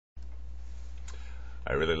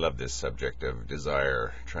I really love this subject of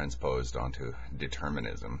desire transposed onto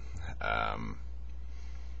determinism. A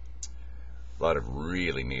lot of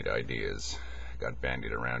really neat ideas got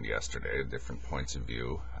bandied around yesterday, different points of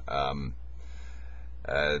view.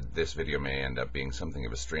 This video may end up being something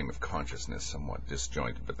of a stream of consciousness, somewhat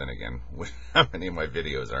disjointed, but then again, how many of my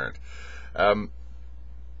videos aren't?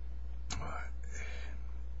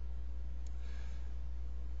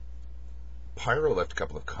 Pyro left a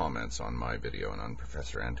couple of comments on my video and on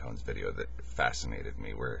Professor Anton's video that fascinated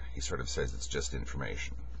me, where he sort of says it's just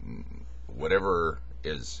information. Whatever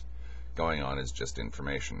is going on is just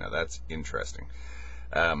information. Now that's interesting.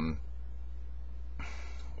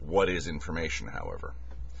 What is information, however?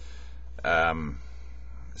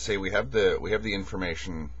 Say we have the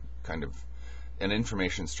information, kind of an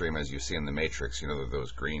information stream as you see in the Matrix, you know,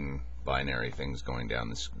 those green binary things going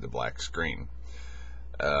down the black screen.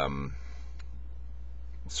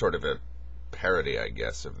 Sort of a parody, I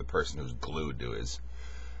guess, of the person who's glued to his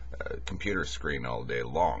computer screen all day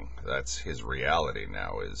long. That's his reality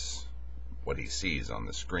now, is what he sees on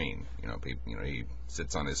the screen. He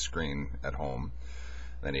sits on his screen at home,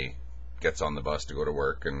 then he gets on the bus to go to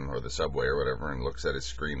work or the subway or whatever, and looks at his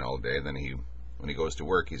screen all day. Then when he goes to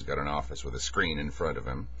work, he's got an office with a screen in front of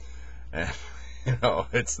him, and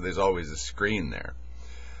there's always a screen there.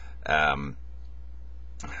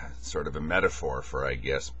 Sort of a metaphor for, I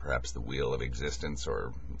guess, perhaps the wheel of existence,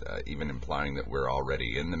 or even implying that we're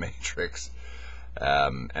already in the Matrix,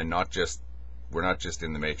 and we're not just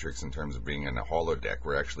in the Matrix in terms of being in a holodeck.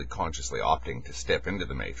 We're actually consciously opting to step into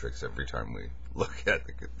the Matrix every time we look at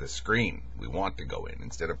the screen. We want to go in.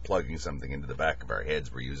 Instead of plugging something into the back of our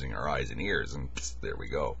heads, we're using our eyes and ears, and there we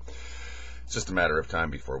go. It's just a matter of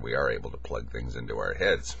time before we are able to plug things into our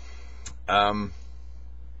heads.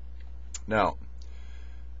 Now,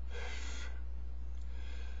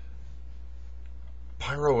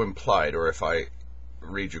 Pyro implied, or if I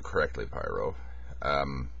read you correctly, Pyro,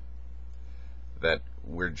 that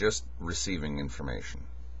we're just receiving information.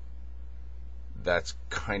 That's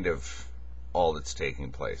kind of all that's taking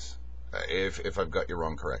place. If I've got you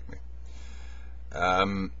wrong, correct me.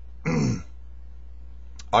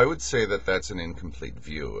 I would say that that's an incomplete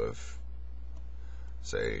view of,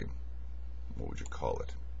 say, what would you call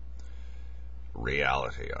it?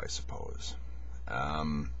 Reality, I suppose.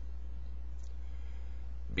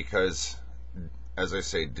 Because, as I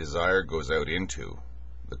say, desire goes out into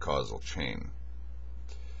the causal chain.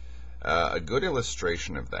 A good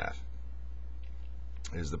illustration of that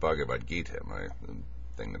is the Bhagavad Gita, the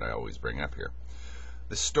thing that I always bring up here.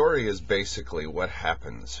 The story is basically what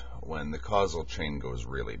happens when the causal chain goes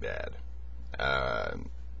really bad.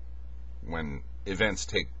 When events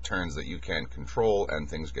take turns that you can't control and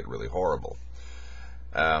things get really horrible.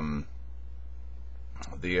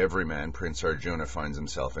 The everyman, Prince Arjuna, finds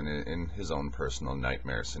himself in his own personal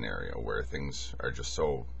nightmare scenario where things are just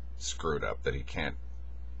so screwed up that he can't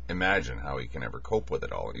imagine how he can ever cope with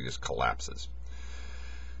it all. He just collapses.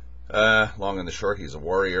 Long and the short, he's a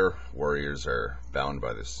warrior. Warriors are bound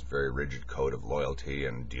by this very rigid code of loyalty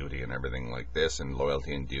and duty and everything like this, and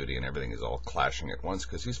loyalty and duty and everything is all clashing at once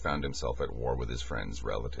because he's found himself at war with his friends,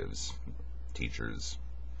 relatives, teachers,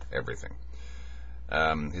 everything.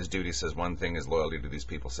 His duty says one thing, his loyalty to these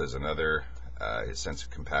people says another. His sense of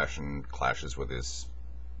compassion clashes with his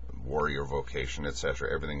warrior vocation, etc.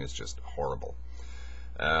 Everything is just horrible.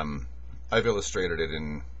 I've illustrated it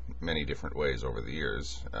in many different ways over the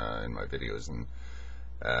years in my videos, and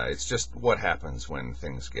it's just what happens when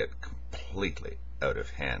things get completely out of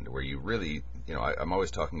hand, where you really, I'm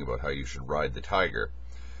always talking about how you should ride the tiger,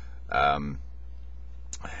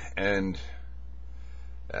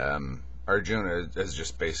 Arjuna has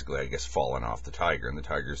just basically, I guess, fallen off the tiger, and the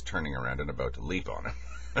tiger's turning around and about to leap on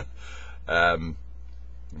him.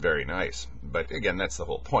 Very nice. But again, that's the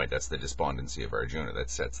whole point. That's the despondency of Arjuna. That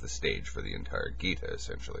sets the stage for the entire Gita,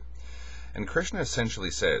 essentially. And Krishna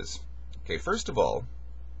essentially says, okay, first of all,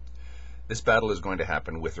 this battle is going to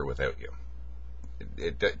happen with or without you.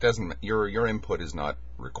 It doesn't, your input is not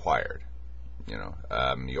required.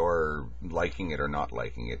 Your liking it or not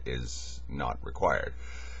liking it is not required.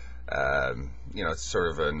 It's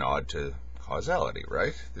sort of a nod to causality,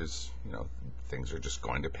 right? There's, things are just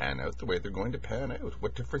going to pan out the way they're going to pan out.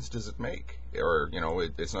 What difference does it make? Or,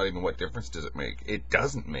 it's not even what difference does it make. It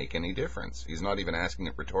doesn't make any difference. He's not even asking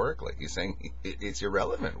it rhetorically. He's saying it's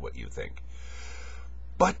irrelevant what you think.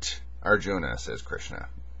 But, Arjuna, says Krishna,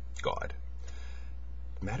 God,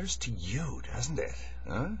 it matters to you, doesn't it?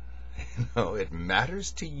 Huh? It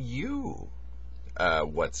matters to you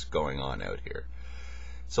what's going on out here.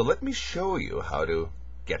 So let me show you how to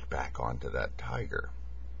get back onto that tiger.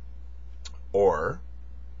 Or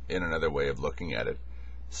in another way of looking at it,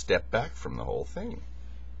 step back from the whole thing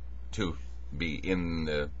to be in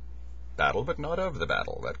the battle but not of the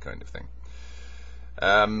battle, that kind of thing.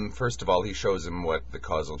 First of all, he shows him what the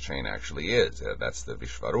causal chain actually is. That's the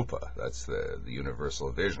Vishvarupa. That's the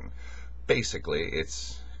universal vision. Basically,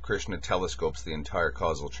 Krishna telescopes the entire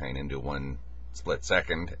causal chain into one split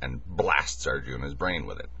second and blasts Arjuna's brain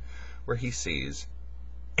with it, where he sees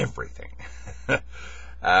everything.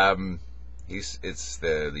 It's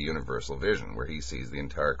the universal vision, where he sees the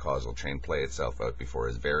entire causal chain play itself out before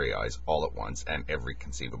his very eyes all at once, and every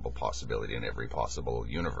conceivable possibility in every possible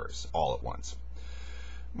universe all at once.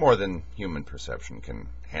 More than human perception can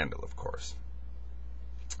handle, of course.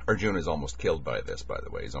 Arjuna is almost killed by this, by the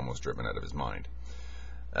way. He's almost driven out of his mind.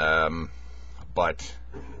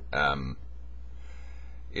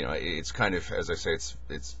 It's kind of, as I say,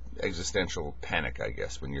 it's existential panic, I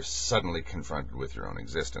guess, when you're suddenly confronted with your own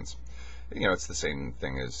existence. It's the same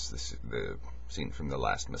thing as the scene from The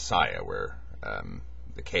Last Messiah, where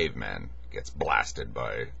the caveman gets blasted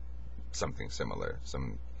by something similar,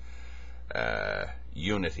 some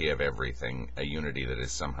unity of everything, a unity that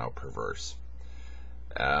is somehow perverse,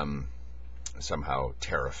 somehow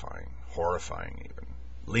terrifying, horrifying even,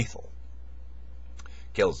 lethal.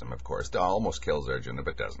 Kills him, of course. Almost kills Arjuna,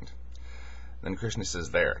 but doesn't. Then Krishna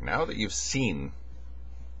says, there, now that you've seen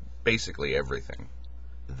basically everything,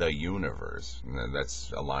 the universe, and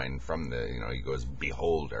that's a line from he goes,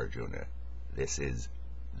 behold, Arjuna, this is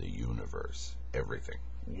the universe, everything.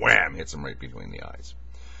 Wham! Hits him right between the eyes.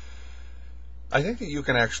 I think that you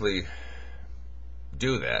can actually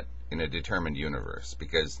do that in a determined universe,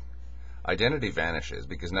 because identity vanishes,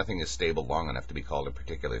 because nothing is stable long enough to be called a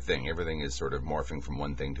particular thing. Everything is sort of morphing from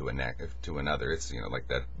one thing to another. It's like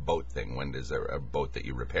that boat thing. When does a boat that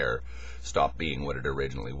you repair stop being what it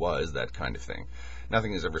originally was? That kind of thing.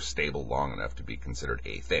 Nothing is ever stable long enough to be considered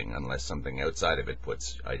a thing, unless something outside of it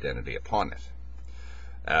puts identity upon it.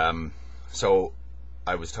 So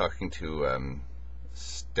I was talking to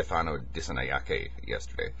Stefano Disanayake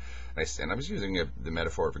yesterday, and I was using the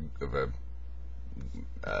metaphor of a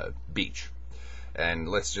beach. And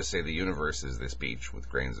let's just say the universe is this beach with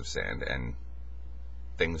grains of sand, and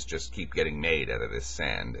things just keep getting made out of this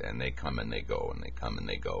sand, and they come and they go, and they come and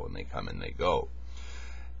they go, and they come and they go.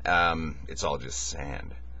 It's all just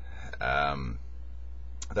sand.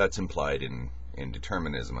 That's implied in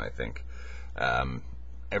determinism, I think.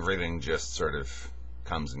 Everything just sort of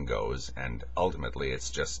comes and goes, and ultimately it's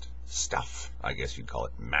just stuff, I guess you'd call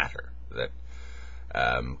it matter, that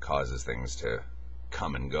causes things to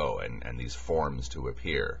come and go, and these forms to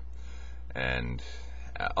appear. And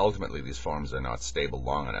ultimately these forms are not stable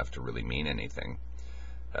long enough to really mean anything.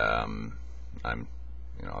 I'm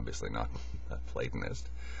obviously not a Platonist.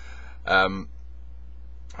 And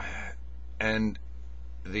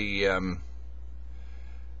the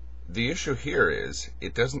issue here is,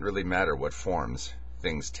 it doesn't really matter what forms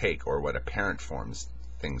things take, or what apparent forms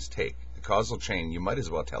things take. The causal chain, you might as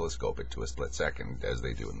well telescope it to a split second, as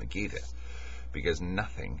they do in the Gita, because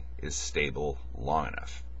nothing is stable long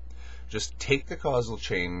enough. Just take the causal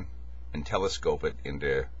chain and telescope it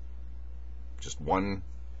into just one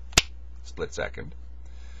split second.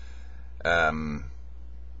 And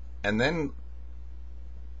then,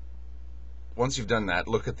 once you've done that,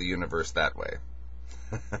 look at the universe that way.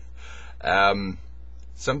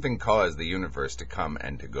 Something caused the universe to come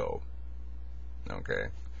and to go. Okay?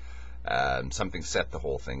 Something set the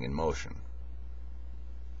whole thing in motion.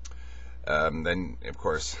 Then, of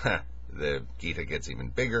course, the Gita gets even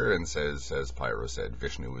bigger and says, as Pyro said,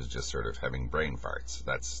 Vishnu was just sort of having brain farts.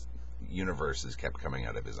 Universes kept coming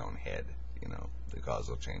out of his own head. The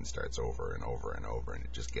causal chain starts over and over and over, and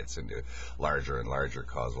it just gets into larger and larger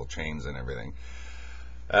causal chains and everything.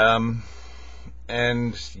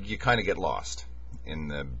 And you kind of get lost in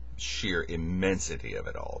the sheer immensity of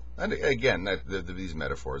it all. And again, these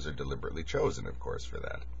metaphors are deliberately chosen, of course, for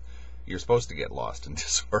that. You're supposed to get lost and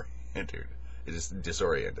disoriented. It is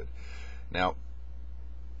disoriented. Now,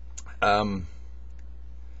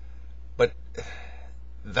 but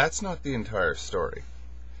that's not the entire story.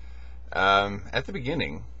 At the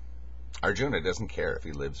beginning, Arjuna doesn't care if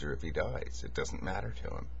he lives or if he dies. It doesn't matter to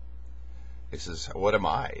him. He says, what am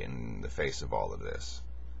I in the face of all of this?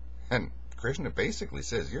 And Krishna basically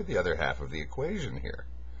says, you're the other half of the equation here.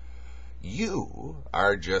 You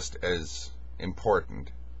are just as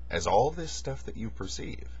important as all this stuff that you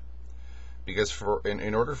perceive. Because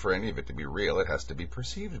in order for any of it to be real, it has to be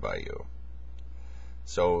perceived by you.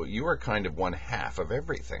 So you are kind of one half of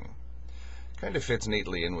everything. Kind of fits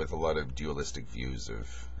neatly in with a lot of dualistic views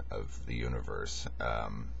of the universe.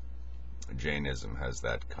 Jainism has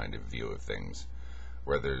that kind of view of things,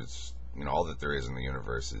 where there's, all that there is in the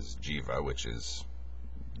universe is jiva, which is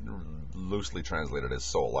loosely translated as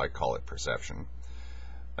soul. I call it perception.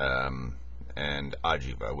 And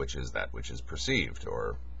ajiva, which is that which is perceived,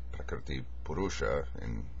 or prakriti purusha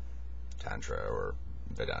in Tantra or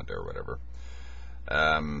Vedanta or whatever.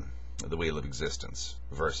 The wheel of existence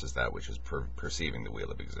versus that which is perceiving the wheel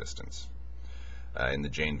of existence. In the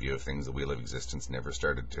Jain view of things, the wheel of existence never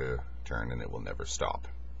started to turn, and it will never stop.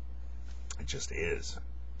 It just is.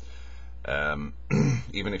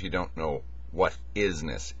 Even if you don't know what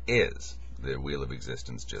isness is, the wheel of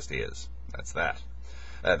existence just is. That's that.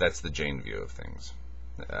 That's the Jain view of things,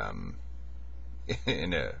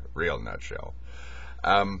 in a real nutshell.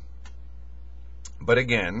 But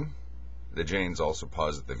again, the Jains also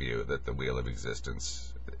posit the view that the wheel of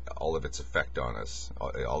existence, all of its effects on us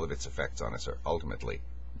are ultimately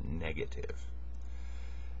negative.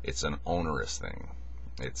 It's an onerous thing.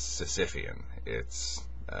 It's Sisyphean. It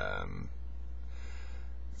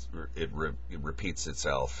repeats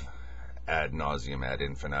itself ad nauseum, ad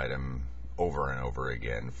infinitum, over and over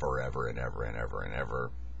again, forever and ever and ever and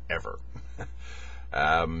ever.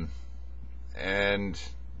 And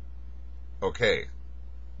okay,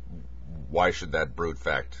 why should that brute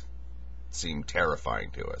fact seem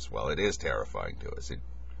terrifying to us? Well, it is terrifying to us. It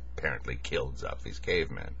apparently killed Zapfi's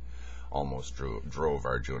caveman, almost drove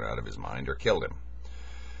Arjuna out of his mind or killed him.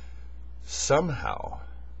 Somehow,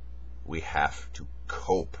 we have to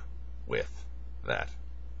cope with that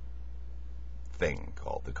thing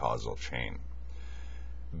called the causal chain,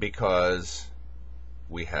 because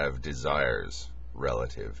we have desires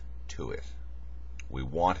relative to it. We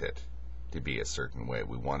want it to be a certain way.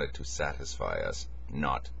 We want it to satisfy us,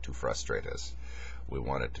 not to frustrate us. We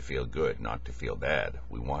want it to feel good, not to feel bad.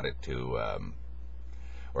 We want it to,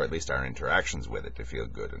 or at least our interactions with it, to feel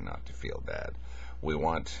good and not to feel bad. We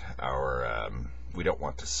want we don't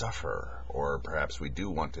want to suffer, or perhaps we do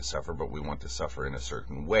want to suffer, but we want to suffer in a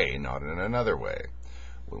certain way, not in another way.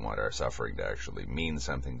 We want our suffering to actually mean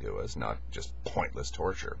something to us, not just pointless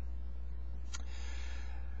torture.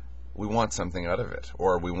 We want something out of it,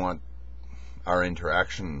 or we want our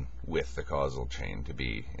interaction with the causal chain to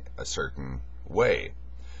be a certain way.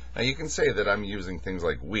 Now, you can say that I'm using things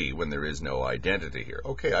like we when there is no identity here.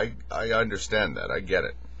 Okay, I understand that. I get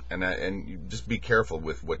it. And you just be careful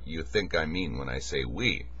with what you think I mean when I say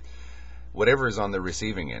we. Whatever is on the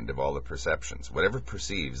receiving end of all the perceptions, whatever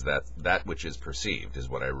perceives that which is perceived is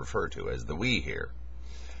what I refer to as the we here.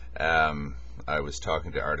 I was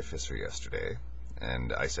talking to Artificer yesterday,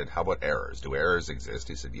 and I said, how about errors? Do errors exist?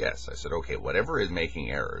 He said, yes. I said, okay, whatever is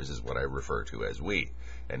making errors is what I refer to as we.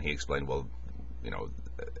 And he explained, well,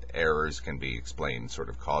 errors can be explained sort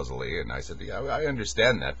of causally. And I said, yeah, I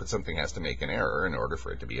understand that, but something has to make an error in order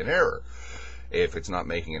for it to be an error. If it's not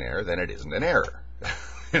making an error, then it isn't an error.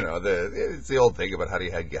 It's the old thing about how do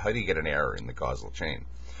you get an error in the causal chain.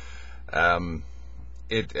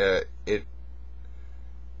 It's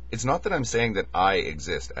not that I'm saying that I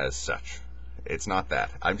exist as such. It's not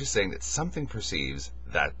that. I'm just saying that something perceives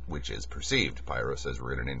that which is perceived. Pyro says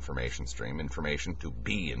we're in an information stream. Information, to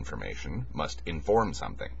be information, must inform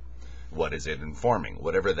something. What is it informing?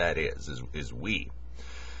 Whatever that is we.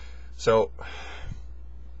 So,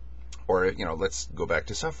 or, let's go back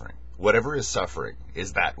to suffering. Whatever is suffering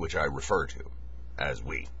is that which I refer to as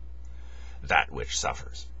we. That which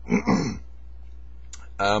suffers.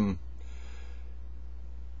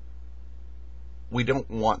 We don't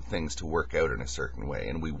want things to work out in a certain way,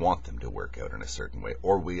 and we want them to work out in a certain way,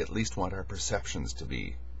 or we at least want our perceptions to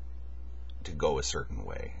go a certain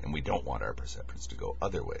way, and we don't want our perceptions to go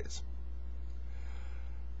other ways.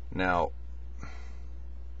 Now,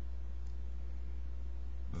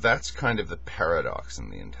 that's kind of the paradox in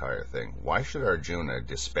the entire thing. Why should Arjuna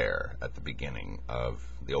despair at the beginning of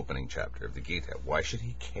the opening chapter of the Gita? Why should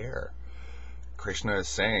he care? Krishna is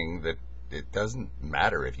saying that it doesn't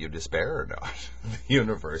matter if you despair or not. The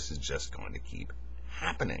universe is just going to keep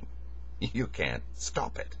happening. You can't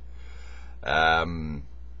stop it.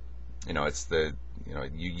 It's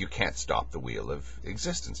you can't stop the wheel of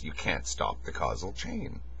existence. You can't stop the causal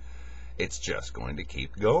chain. It's just going to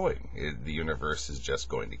keep going. The universe is just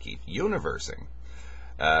going to keep universing.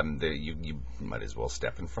 You might as well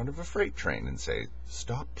step in front of a freight train and say,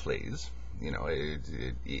 "Stop, please."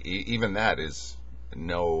 Even that is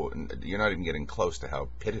no. You're not even getting close to how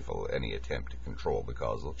pitiful any attempt to control the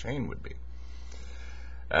causal chain would be.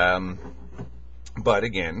 But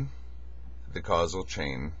again, the causal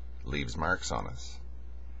chain leaves marks on us.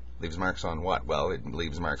 Leaves marks on what? Well, it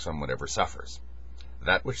leaves marks on whatever suffers.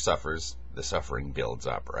 That which suffers, the suffering builds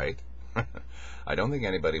up, right? I don't think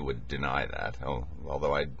anybody would deny that,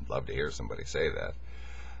 although I'd love to hear somebody say that.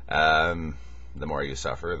 The more you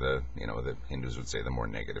suffer, the Hindus would say the more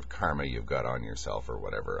negative karma you've got on yourself or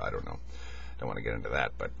whatever. I don't know. Don't want to get into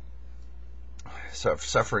that, but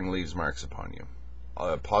suffering leaves marks upon you.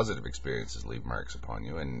 Positive experiences leave marks upon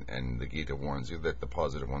you, and the Gita warns you that the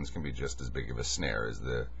positive ones can be just as big of a snare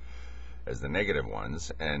as the negative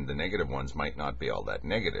ones, and the negative ones might not be all that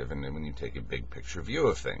negative, and then when you take a big picture view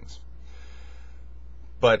of things.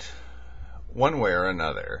 But one way or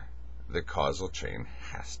another, the causal chain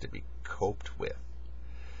has to be coped with,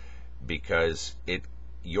 because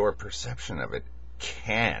your perception of it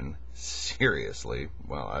can seriously,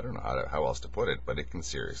 well, I don't know how else to put it, but it can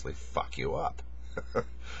seriously fuck you up.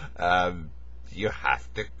 You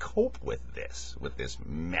have to cope with this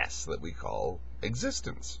mess that we call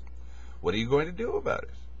existence. What are you going to do about it?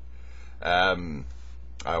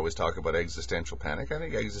 I always talk about existential panic. I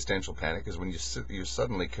think existential panic is when you're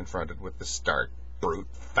suddenly confronted with the stark, brute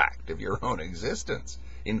fact of your own existence,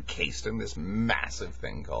 encased in this massive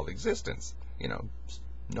thing called existence.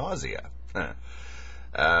 Nausea.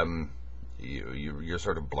 You're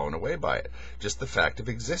sort of blown away by it. Just the fact of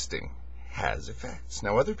existing has effects.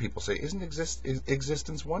 Now, other people say, isn't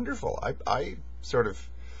existence wonderful? I sort of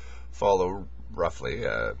follow roughly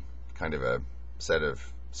kind of a set of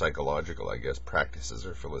psychological, I guess, practices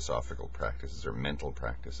or philosophical practices or mental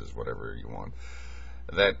practices, whatever you want,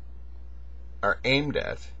 that are aimed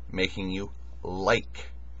at making you like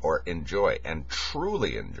or enjoy and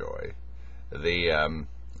truly enjoy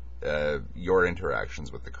your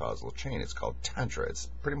interactions with the causal chain. It's called Tantra. It's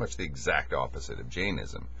pretty much the exact opposite of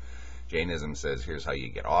Jainism. Jainism says, here's how you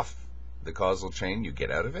get off the causal chain, you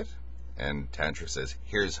get out of it. And Tantra says,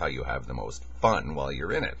 here's how you have the most fun while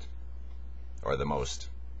you're in it, or the most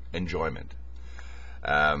enjoyment.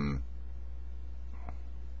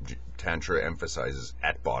 Tantra emphasizes,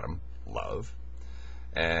 at bottom, love,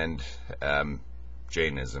 and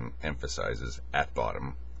Jainism emphasizes, at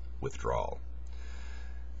bottom, withdrawal.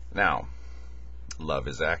 Now, love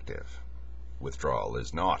is active. Withdrawal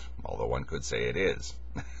is not, although one could say it is.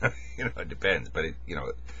 It depends, but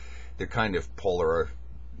they're kind of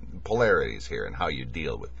polarities here in how you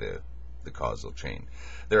deal with the causal chain.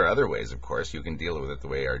 There are other ways, of course. You can deal with it the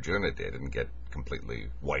way Arjuna did and get completely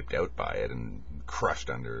wiped out by it and crushed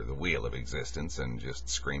under the wheel of existence and just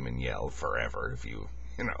scream and yell forever if you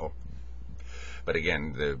know. But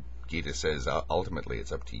again, the Gita says ultimately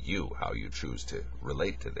it's up to you how you choose to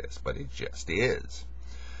relate to this, but it just is.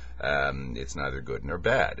 It's neither good nor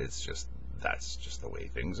bad. That's just the way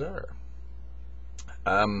things are.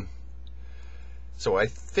 So I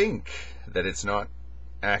think that it's not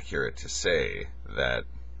accurate to say that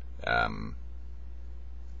the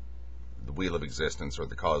wheel of existence or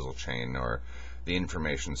the causal chain or the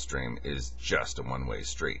information stream is just a one-way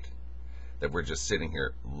street, that we're just sitting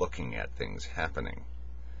here looking at things happening.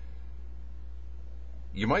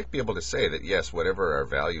 You might be able to say that, yes, whatever our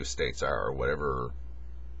value states are, or whatever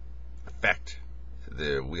effect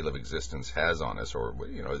the wheel of existence has on us, or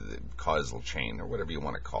the causal chain, or whatever you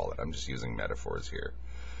want to call it. I'm just using metaphors here.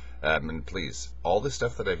 And please, all the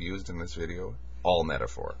stuff that I've used in this video, all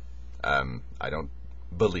metaphor. I don't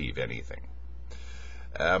believe anything.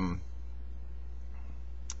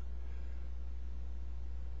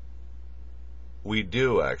 We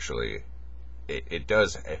do actually, it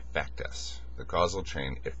does affect us. The causal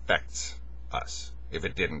chain affects us. If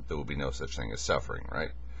it didn't, there would be no such thing as suffering,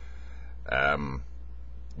 right?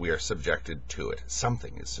 We are subjected to it.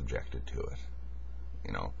 Something is subjected to it.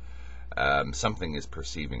 Something is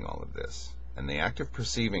perceiving all of this. And the act of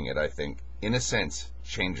perceiving it, I think, in a sense,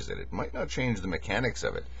 changes it. It might not change the mechanics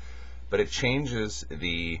of it, but it changes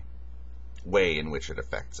the way in which it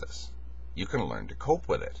affects us. You can learn to cope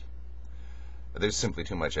with it. There's simply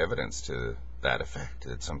too much evidence to that effect,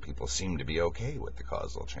 that some people seem to be okay with the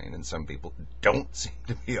causal chain, and some people don't seem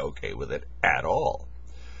to be okay with it at all.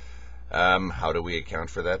 How do we account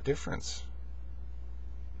for that difference?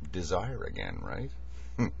 Desire again, right?